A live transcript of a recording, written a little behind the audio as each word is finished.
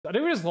I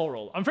think we just low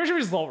roll. I'm pretty sure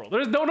we just low roll.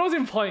 There's no one's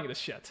even playing this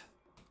shit.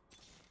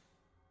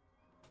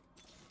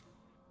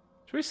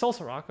 Should we sell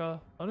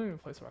Soraka? I don't even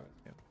play Soraka this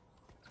game.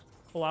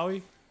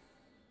 Malawi?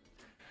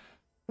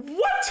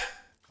 What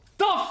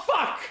the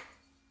fuck?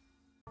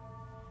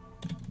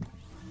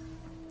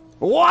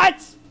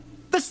 What?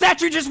 The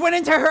statue just went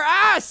into her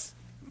ass!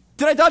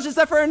 Did I dodge the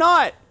Zephyr or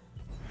not?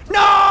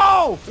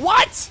 No!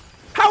 What?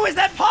 How is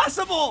that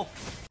possible?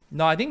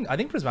 No, I think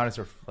prismatics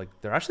are like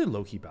they're actually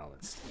low-key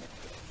balanced.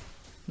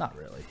 Not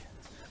really.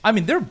 I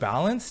mean, they're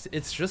balanced.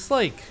 It's just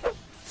like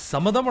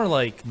some of them are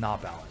like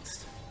not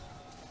balanced.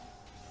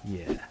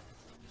 Yeah.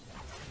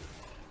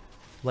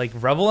 Like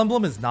Revel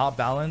Emblem is not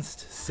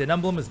balanced. Sin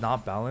Emblem is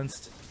not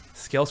balanced.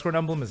 Scale Squared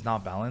Emblem is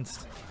not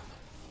balanced.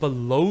 But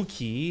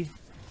low-key,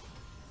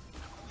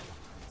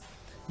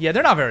 yeah,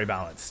 they're not very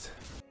balanced.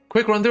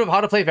 Quick run through of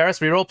how to play Varus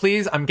reroll,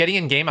 please. I'm getting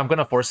in game. I'm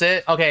gonna force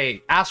it.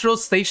 Okay, Astrals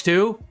stage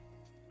 2.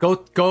 Go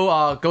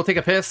take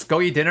a piss.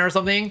 Go eat dinner or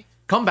something.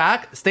 Come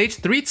back. Stage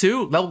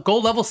 3-2. Go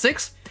level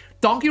 6.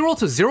 Donkey roll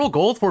to 0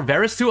 gold for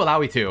Varus 2,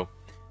 Alawi 2.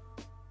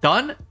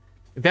 Done.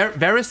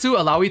 Varus 2,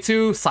 Alawi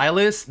 2,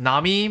 Silas,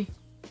 Nami.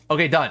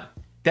 Okay, done.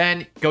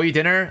 Then go eat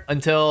dinner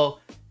until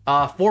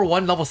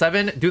 4-1 level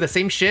 7. Do the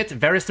same shit.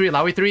 Varus 3,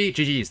 Alawi 3.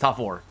 GG's. Top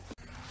 4.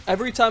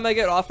 Every time I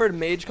get offered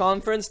Mage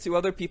Conference, 2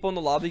 other people in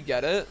the lobby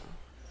get it.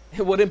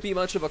 It wouldn't be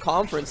much of a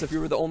conference if you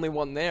were the only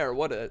one there,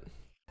 would it?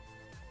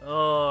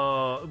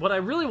 What I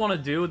really want to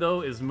do,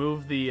 though, is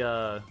move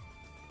the,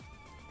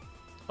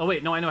 Oh,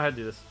 wait, no, I know how to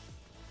do this.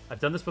 I've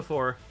done this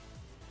before.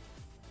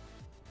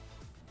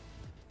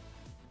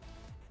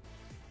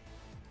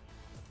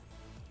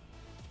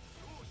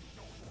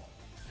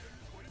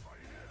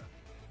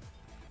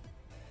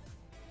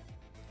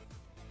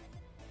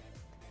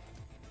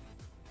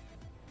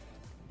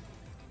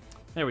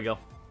 There we go.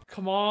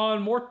 Come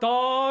on,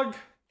 Mortdog.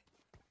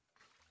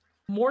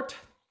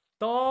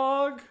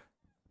 Mortdog.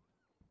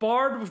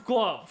 Bard with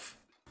glove.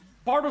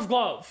 Bard with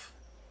glove.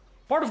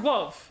 Bard with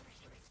glove.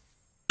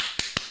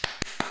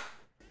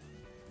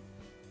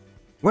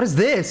 What is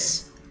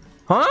this?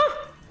 Huh?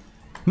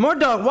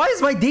 Mortdog, why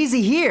is my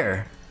Daisy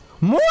here?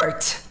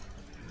 Mort!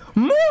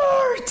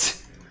 Mort!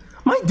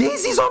 My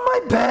Daisy's on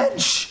my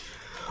bench!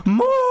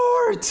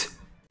 Mort!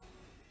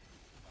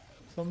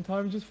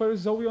 Sometimes just fight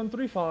Zoe on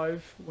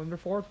 3-5 when they're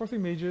forward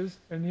forcing mages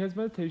and he has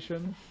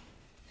meditation.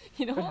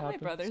 You know what my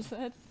brother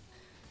said?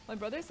 My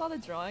brother saw the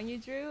drawing you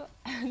drew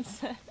and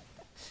said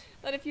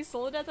that if you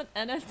sold it as an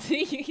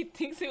NFT, he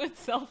thinks it would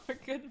sell for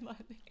good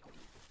money.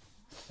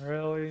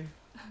 Really?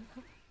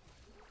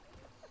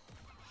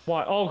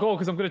 Why? Oh, go,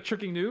 because I'm good at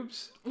tricking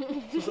noobs?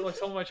 So like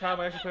some of my chat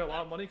might actually pay a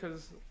lot of money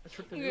because I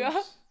tricked the noobs?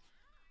 Yeah.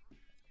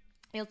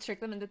 You'll trick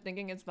them into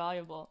thinking it's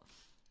valuable.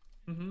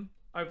 Mm-hmm.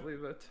 I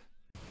believe it.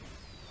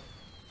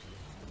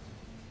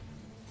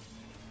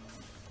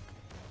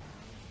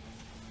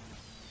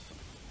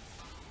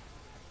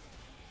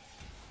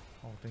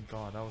 Oh, thank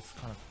God. That was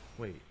kind of...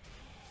 Wait.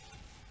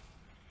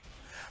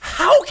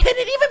 How can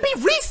it even be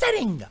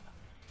resetting?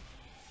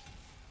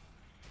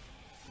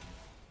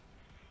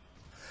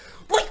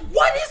 Like,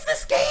 what is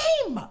this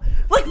game?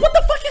 Like, what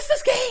the fuck is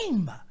this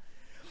game?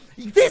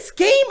 This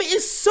game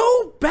is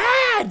so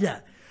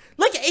bad.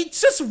 Like,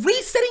 it's just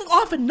resetting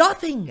off of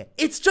nothing.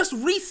 It's just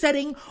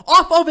resetting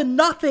off of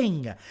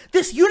nothing.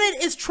 This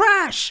unit is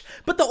trash,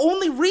 but the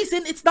only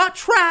reason it's not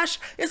trash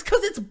is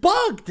because it's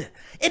bugged.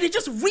 And it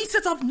just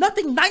resets off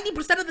nothing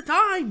 90% of the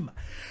time.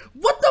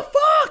 What the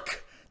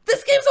fuck?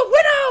 This game's a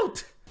win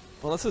out.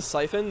 Unless this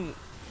Siphon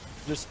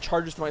just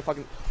charges to my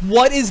fucking...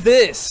 What is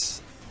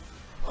this?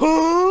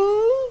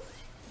 Huh?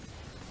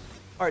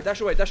 Alright,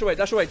 dash away, dash away,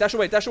 dash away, dash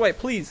away, dash away,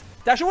 please.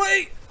 Dash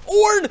away!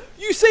 Orn!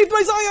 You saved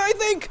my Zaya, I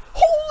think!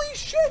 Holy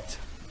shit!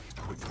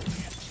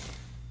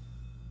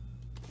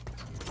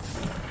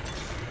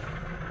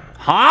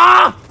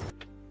 Huh?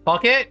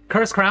 Fuck it.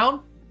 Curse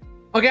Crown?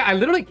 Okay, I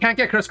literally can't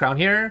get Curse Crown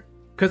here.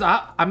 Because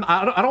I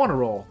don't want to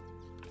roll.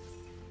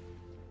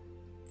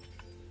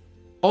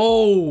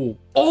 Oh!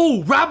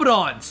 Oh!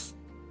 Rabadons!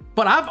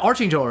 But I have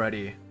Archangel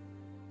already.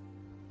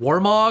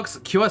 Warmogs,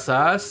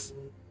 QSS.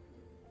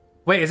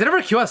 Wait, is it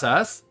ever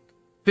QSS?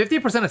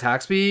 50%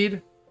 attack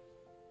speed.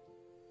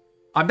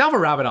 I'm down for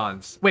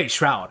Rabadons. Wait,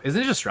 Shroud.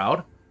 Isn't it just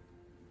Shroud?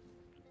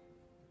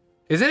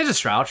 Isn't it just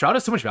Shroud? Shroud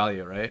has too much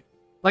value, right?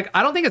 Like,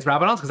 I don't think it's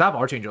Rabadons because I have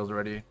Archangels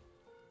already.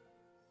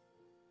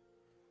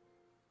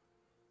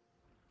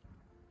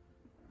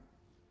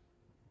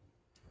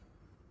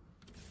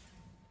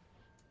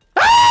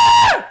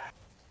 Ah!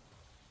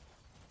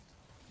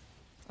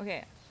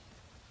 Okay.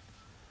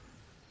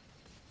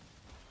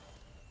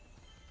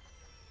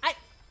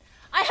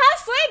 I have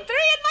Slade 3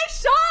 in my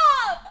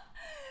shop!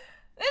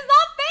 It's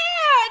not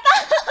fair!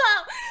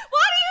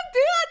 Why do you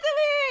do that to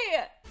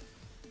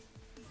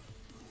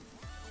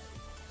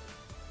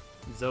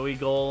me? Zoe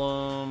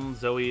Golem,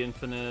 Zoe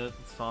Infinite,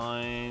 it's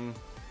fine.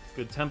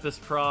 Good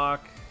Tempest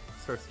proc,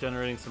 starts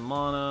generating some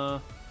mana.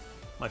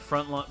 My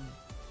front line...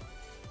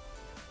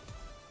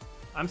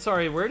 I'm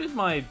sorry, where did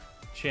my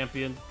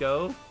champion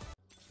go?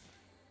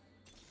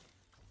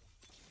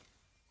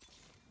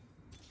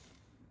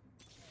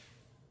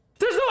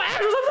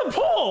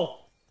 her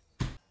pull!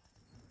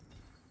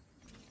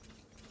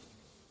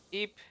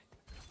 Eep.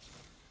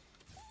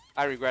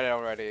 I regret it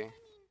already.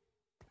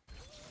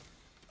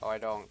 Oh, I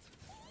don't.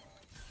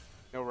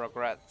 No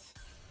regrets.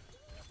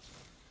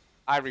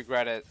 I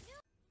regret it.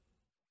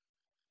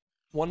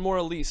 One more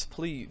Elise,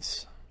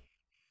 please.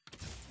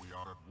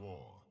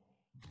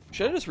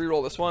 Should I just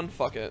reroll this one?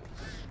 Fuck it.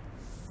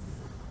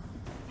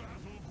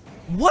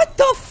 What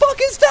the fuck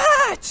is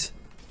that?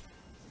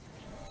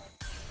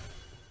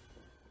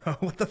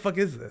 What the fuck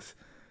is this?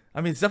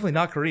 I mean, it's definitely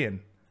not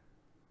Korean.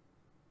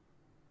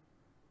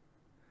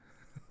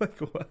 Like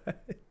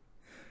what?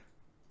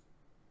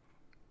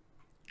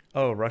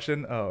 Oh,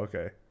 Russian? Oh,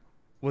 okay.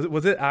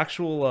 Was it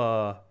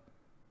actual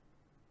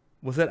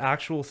was it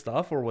actual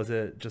stuff or was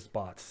it just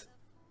bots?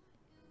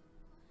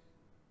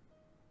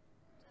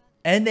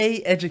 NA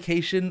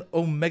Education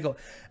Omega.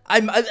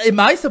 Am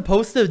I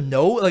supposed to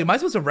know? Like, am I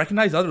supposed to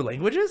recognize other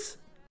languages?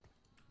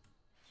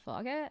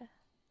 Fuck it.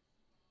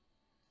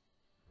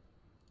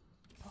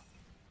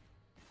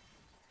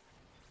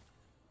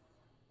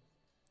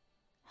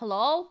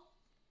 Hello?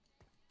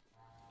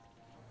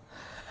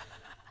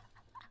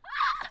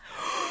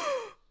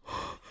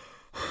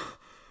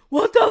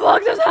 What the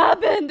fuck just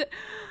happened?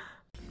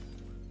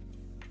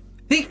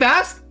 Think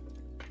fast.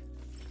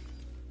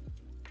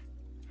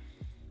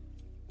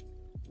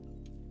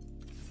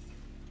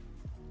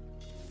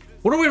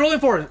 What are we rolling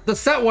for? The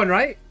set one,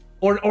 right?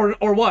 Or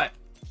what?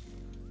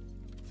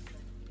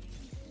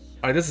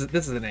 All right, this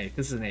is an 8.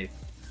 This is an 8.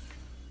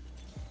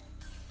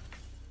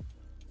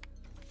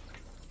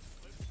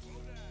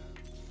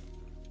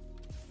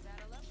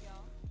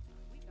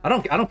 I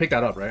don't pick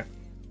that up, right?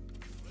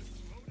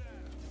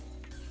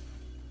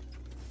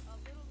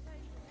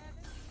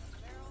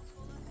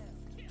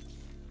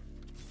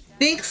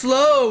 Think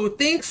slow.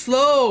 Think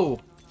slow.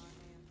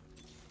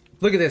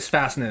 Look at this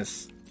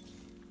fastness.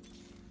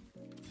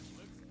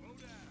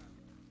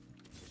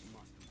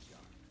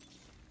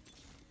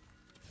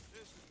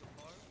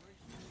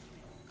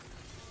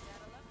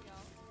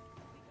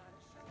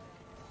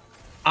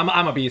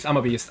 I'm a beast. I'm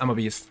a beast. I'm a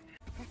beast.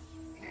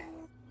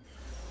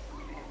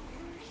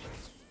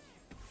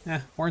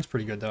 Yeah, Warren's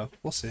pretty good though.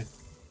 We'll see.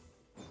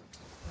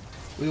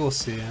 We will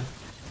see. Yeah.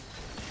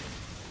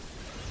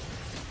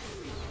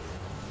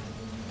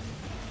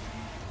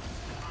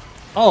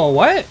 Oh,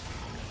 what?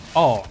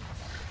 Oh.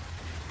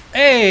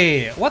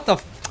 Hey, what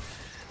the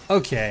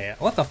okay,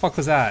 what the fuck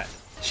was that?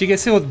 She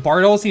gets hit with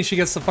Bartles and she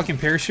gets the fucking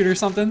parachute or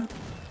something?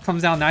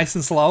 Comes down nice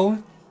and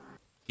slow?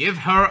 Give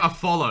her a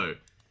follow.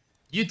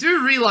 You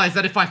do realize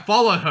that if I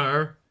follow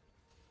her,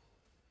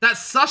 that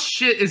sus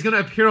shit is gonna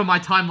appear on my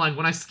timeline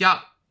when I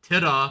scout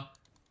Titter.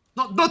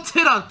 Not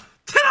Titter!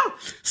 Titter!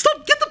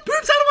 Stop! Get the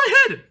boobs out of my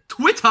head!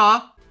 Twitter!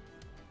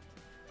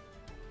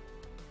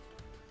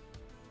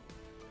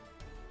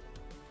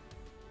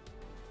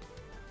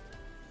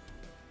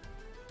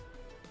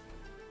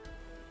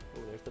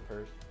 Oh, there's the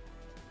purse.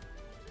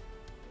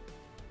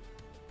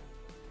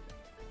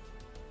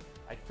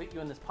 I'd fit you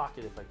in this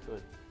pocket if I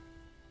could.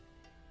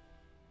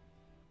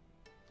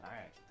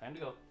 Alright, time to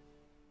go.